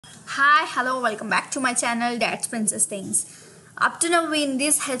Hi, hello, welcome back to my channel That's Princess Things. Up to now in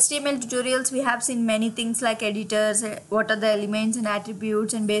these HTML tutorials we have seen many things like editors, what are the elements and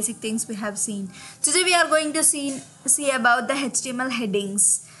attributes and basic things we have seen. Today we are going to see about the HTML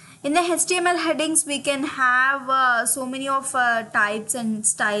headings. In the HTML headings we can have so many of types and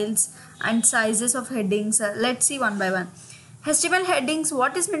styles and sizes of headings. Let's see one by one. HTML headings,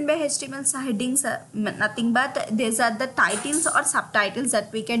 what is meant by HTML headings? Nothing but these are the titles or subtitles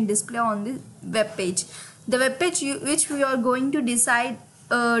that we can display on the web page. The web page which we are going to design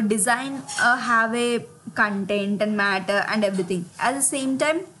have a content and matter and everything. At the same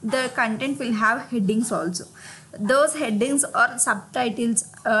time, the content will have headings also. Those headings or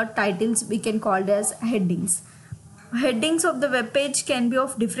subtitles titles we can call as headings. Headings of the web page can be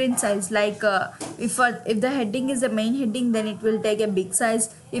of different size, like if the heading is the main heading, then it will take a big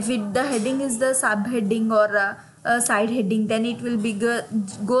size. If the heading is the subheading or a side heading, then it will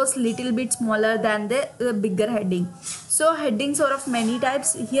goes little bit smaller than the bigger heading. So headings are of many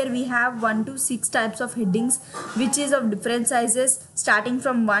types. Here we have 1 to 6 types of headings, which is of different sizes. Starting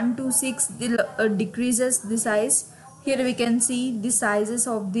from 1 to 6 decreases the size. Here we can see the sizes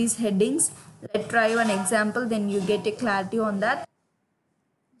of these headings. Let's try one example, then you get a clarity on that.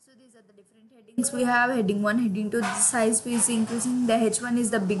 So these are the different headings we have. Heading 1, heading 2, the size is increasing. The H1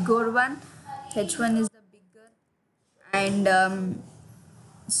 is the bigger one. H1 is the bigger and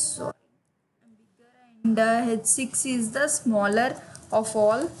H6 is the smaller of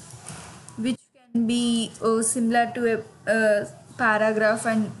all, which can be similar to a paragraph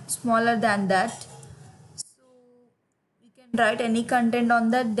and smaller than that. Write any content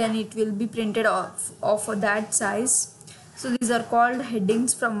on that, then it will be printed off that size. So these are called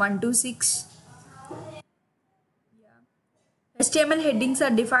headings from 1 to 6. HTML headings are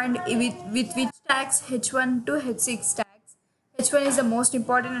defined with which tags? H1 to H6 tags. H1 is the most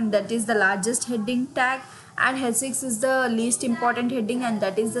important and that is the largest heading tag, and H6 is the least important heading and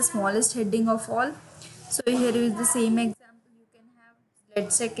that is the smallest heading of all. So here is the same example you can have.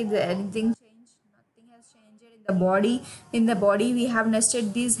 Let's check if anything changed. Nothing has changed. In the body we have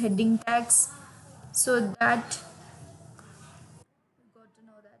nested these heading tags, so that you got to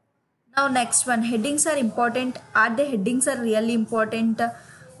know that. Now next one, headings are important. Are the headings are really important?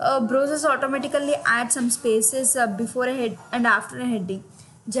 Browsers automatically add some spaces before a head and after a heading.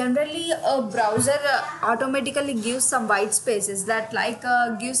 Generally a browser automatically gives some white spaces that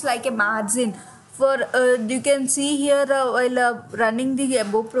gives like a margin. For you can see here while running the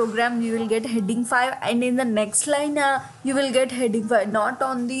above program, you will get heading 5, and in the next line you will get heading 5, not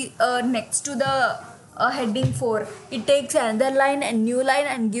on the next to the heading 4. It takes another line and new line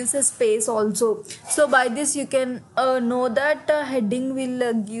and gives a space also. So by this you can know that heading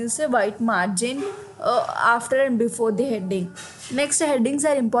will gives a white margin after and before the heading. Next, headings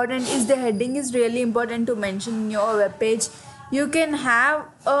are important. Is the heading is really important to mention in your web page? You can have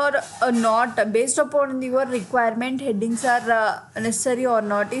or not, based upon your requirement. Headings are necessary or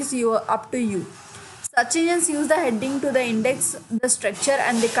not is up to you. Search engines use the heading to the index the structure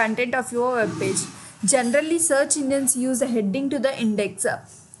and the content of your web page. Generally search engines use the heading to the index.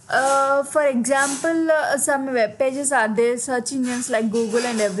 For example, some web pages are there, search engines like Google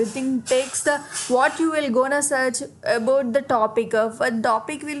and everything takes the what you will gonna search about the topic of. A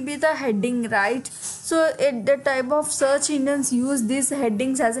topic will be the heading, right? So the type of search engines use these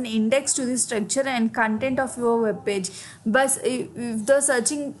headings as an index to the structure and content of your web page. But if the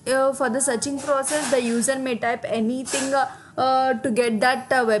searching for the searching process, the user may type anything to get that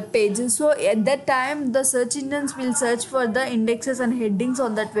web page. So at that time the search engines will search for the indexes and headings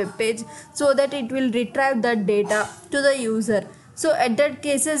on that web page, so that it will retrieve that data to the user. So at that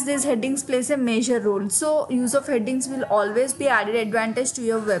cases these headings plays a major role. So use of headings will always be added advantage to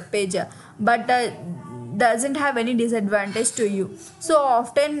your web page, but doesn't have any disadvantage to you. So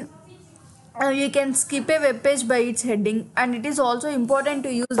often you can skip a web page by its heading, and it is also important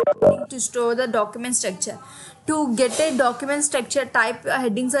to use heading to store the document structure. To get a document structure type,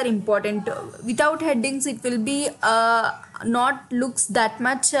 headings are important. Without headings it will be not looks that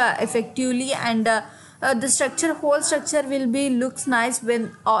much effectively, and the whole structure will be looks nice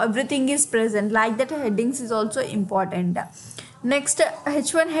when everything is present. Like that, headings is also important. Next,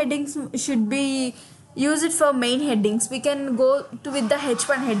 H1 headings should be use it for main headings. We can go to with the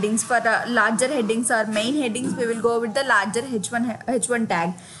H1 headings. For larger headings or main headings, we will go with the larger H1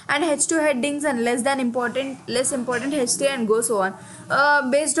 tag, and H2 headings and less important H3 and go so on.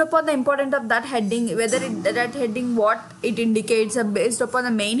 Based upon the importance of that heading, whether that heading what it indicates, based upon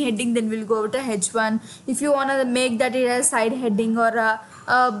the main heading, then we'll go with the H1. If you want to make that it as side heading or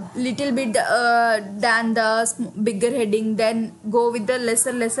little bit than the bigger heading, then go with the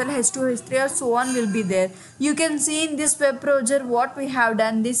lesser H2 H3 or so on will be there. You can see in this web browser what we have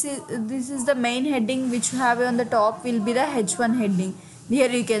done. This is the main heading which you have on the top will be the H1 heading. Here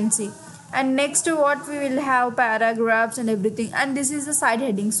you can see. And next what we will have paragraphs and everything, and this is the side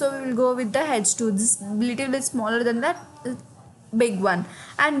heading, so we will go with the H2. This little bit smaller than that big one,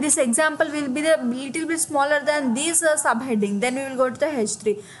 and this example will be the little bit smaller than this subheading. Then we will go to the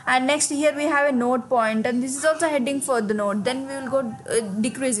H3, and next here we have a note point, and this is also heading for the note. Then we will go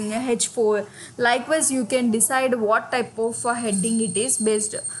decreasing a H4. Likewise, you can decide what type of heading it is.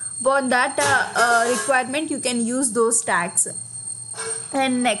 Based upon that requirement, you can use those tags.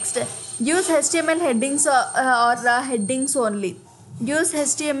 And next, use HTML headings or headings only. Use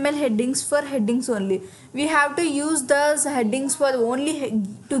HTML headings for headings only. We have to use those headings for only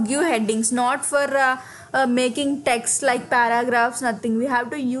to give headings, not for making text like paragraphs, nothing. We have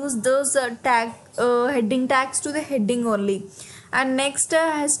to use those heading tags to the heading only. And next,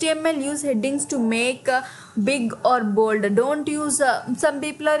 HTML use headings to make big or bold. Don't use some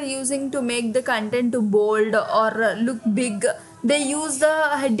people are using to make the content to bold or look big. They use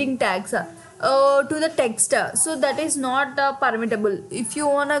the heading tags to the text, so that is not permittable. If you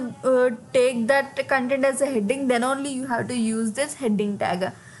wanna take that content as a heading, then only you have to use this heading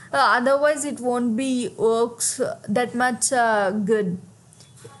tag. Otherwise it won't be works that much good.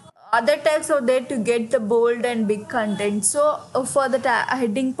 Other tags are there to get the bold and big content, so for the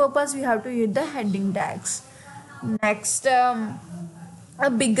heading purpose we have to use the heading tags. Next,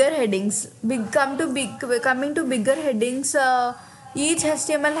 bigger headings. Coming to bigger headings, each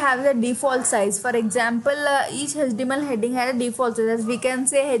HTML has a default size. For example, each HTML heading has a default size. As we can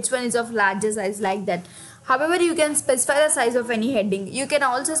say, H1 is of larger size, like that. However, you can specify the size of any heading. You can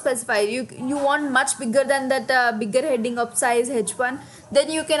also specify you want much bigger than that bigger heading of size H1. Then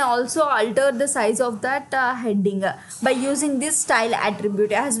you can also alter the size of that heading by using this style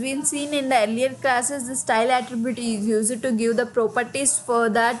attribute. As been seen in the earlier classes, the style attribute is used to give the properties for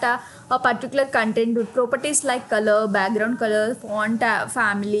that a particular content, with properties like color, background color, font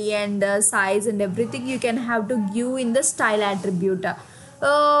family, and size and everything you can have to give in the style attribute.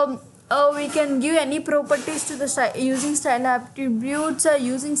 We can give any properties to the style using style attributes.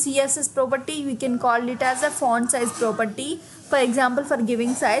 Using CSS property, we can call it as a font size property. For example, for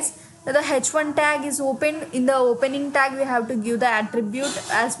giving size, the H1 tag is open. In the opening tag, we have to give the attribute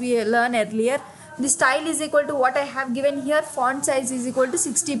as we learned earlier. The style is equal to what I have given here. Font size is equal to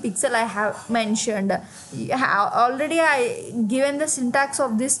 60 pixel I have mentioned. Already I given the syntax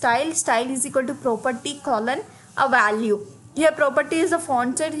of this style. Style is equal to property colon a value. Here property is the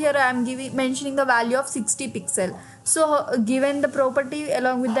font size. Here I am mentioning the value of 60 pixel. So given the property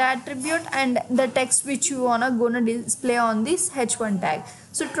along with the attribute and the text which you gonna display on this H1 tag.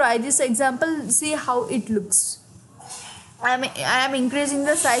 So try this example, see how it looks. I am increasing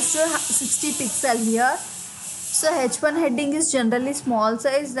the size to 60 pixel here. So H1 heading is generally small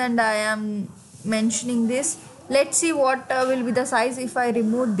size, and I am mentioning this. Let's see what will be the size if I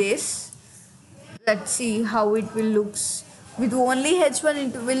remove this. Let's see how it will looks. With only H1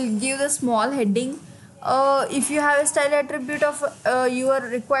 it will give the small heading. If you have a style attribute of your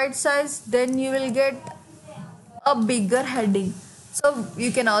required size, then you will get a bigger heading. So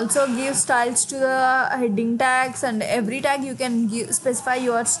you can also give styles to the heading tags, and every tag you can specify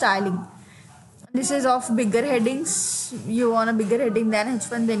your styling. This is of bigger headings. You want a bigger heading than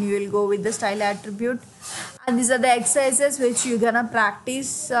H1, then you will go with the style attribute. And these are the exercises which you're gonna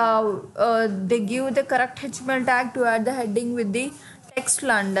practice. They give the correct HTML tag to add the heading with the text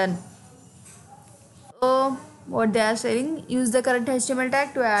London. What they are saying, use the correct HTML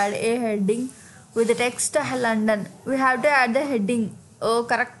tag to add a heading with the text London. We have to add the heading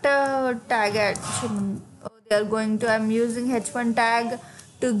correct tag action. They are going to, I'm using H1 tag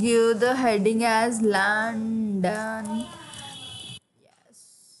to give the heading as London. Yes,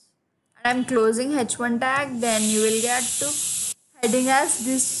 and I'm closing H1 tag, then you will get to heading as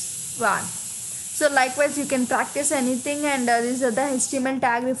this one. So likewise you can practice anything, and these are the HTML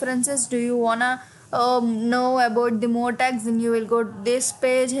tag references. Do you wanna know about the more tags, then you will go to this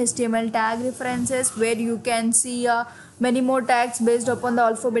page, HTML tag references, where you can see many more tags based upon the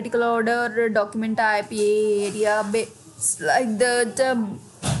alphabetical order, document type, area, like the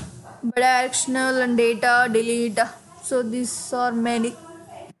directional and data, delete. So these are many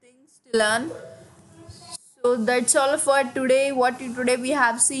things to learn. So that's all for today. Today we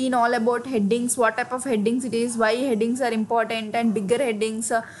have seen all about headings, what type of headings it is, why headings are important, and bigger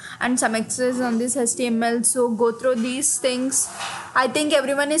headings, and some exercises on this HTML. So go through these things. I think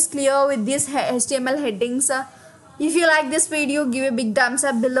everyone is clear with these HTML headings. If you like this video, give a big thumbs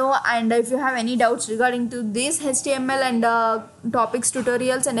up below, and if you have any doubts regarding to this HTML and topics,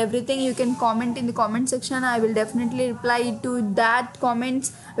 tutorials and everything, you can comment in the comment section. I will definitely reply to that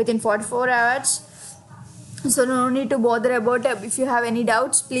comments within 44 hours. So no need to bother about it. If you have any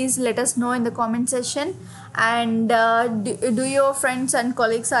doubts, please let us know in the comment section. And do your friends and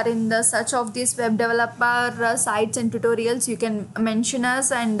colleagues are in the search of these web developer sites and tutorials, you can mention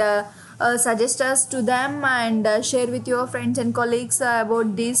us and suggest us to them, and share with your friends and colleagues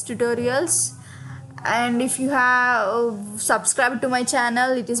about these tutorials. And if you have subscribed to my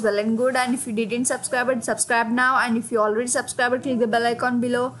channel, it is well and good, and if you didn't subscribe it, subscribe now, and if you already subscribed, click the bell icon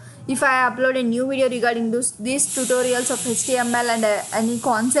below. If I upload a new video regarding these tutorials of HTML and any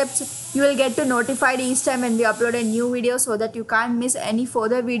concepts, you will get to notified each time when we upload a new video, so that you can't miss any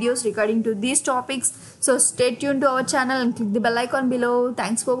further videos regarding to these topics. So stay tuned to our channel and click the bell icon below.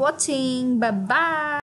 Thanks for watching. Bye bye.